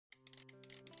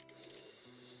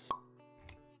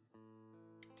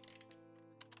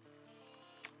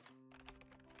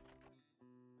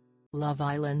Love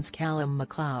Island's Callum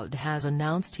Macleod has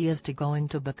announced he is going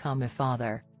to become a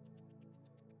father.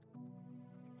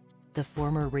 The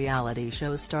former reality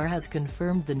show star has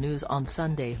confirmed the news on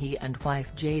Sunday. He and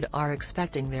wife Jade are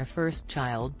expecting their first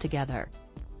child together.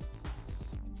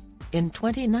 In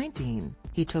 2019,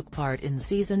 he took part in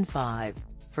Season 5,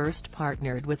 first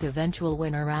partnered with eventual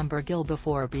winner Amber Gill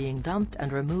before being dumped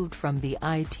and removed from the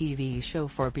ITV show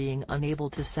for being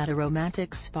unable to set a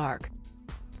romantic spark.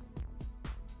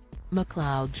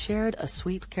 Macleod shared a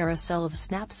sweet carousel of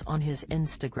snaps on his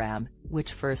Instagram,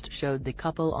 which first showed the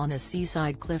couple on a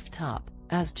seaside cliff top,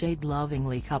 as Jade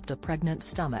lovingly cupped a pregnant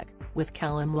stomach, with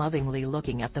Callum lovingly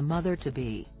looking at the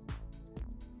mother-to-be.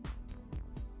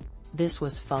 This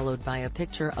was followed by a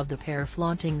picture of the pair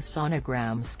flaunting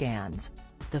sonogram scans.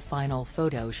 The final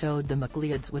photo showed the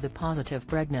Macleods with a positive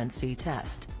pregnancy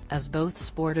test, as both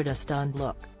sported a stunned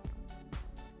look.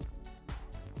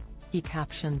 He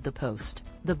captioned the post,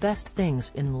 "The best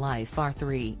things in life are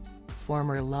three."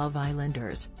 Former Love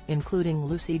Islanders, including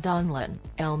Lucy Donlan,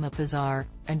 Elma Pizar,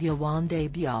 and Yewande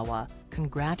Biawa,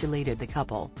 congratulated the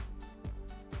couple.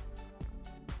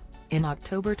 In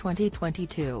October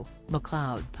 2022,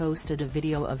 Macleod posted a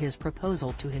video of his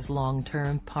proposal to his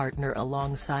long-term partner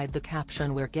alongside the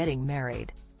caption "We're getting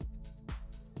married."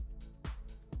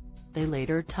 They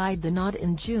later tied the knot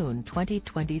in June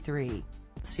 2023.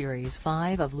 Series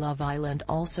 5 of Love Island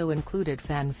also included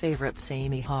fan favorites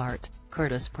Amy Hart,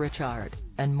 Curtis Pritchard,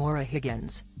 and Maura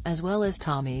Higgins, as well as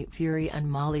Tommy Fury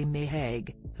and Molly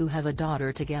Mayhague, who have a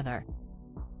daughter together.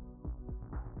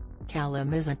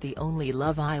 Callum isn't the only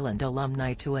Love Island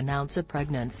alumni to announce a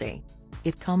pregnancy.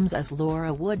 It comes as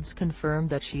Laura Woods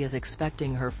confirmed that she is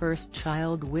expecting her first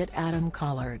child with Adam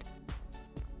Collard.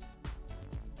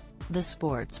 The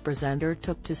sports presenter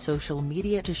took to social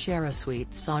media to share a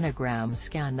sweet sonogram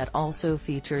scan that also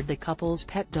featured the couple's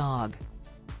pet dog.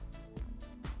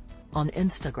 On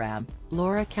Instagram,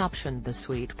 Laura captioned the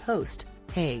sweet post,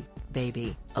 "Hey,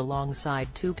 baby,"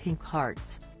 alongside two pink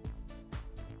hearts.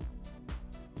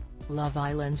 Love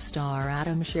Island star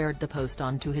Adam shared the post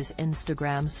onto his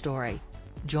Instagram story.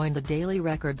 Join the Daily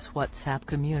Records WhatsApp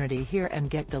community here and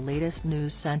get the latest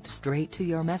news sent straight to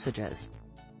your messages.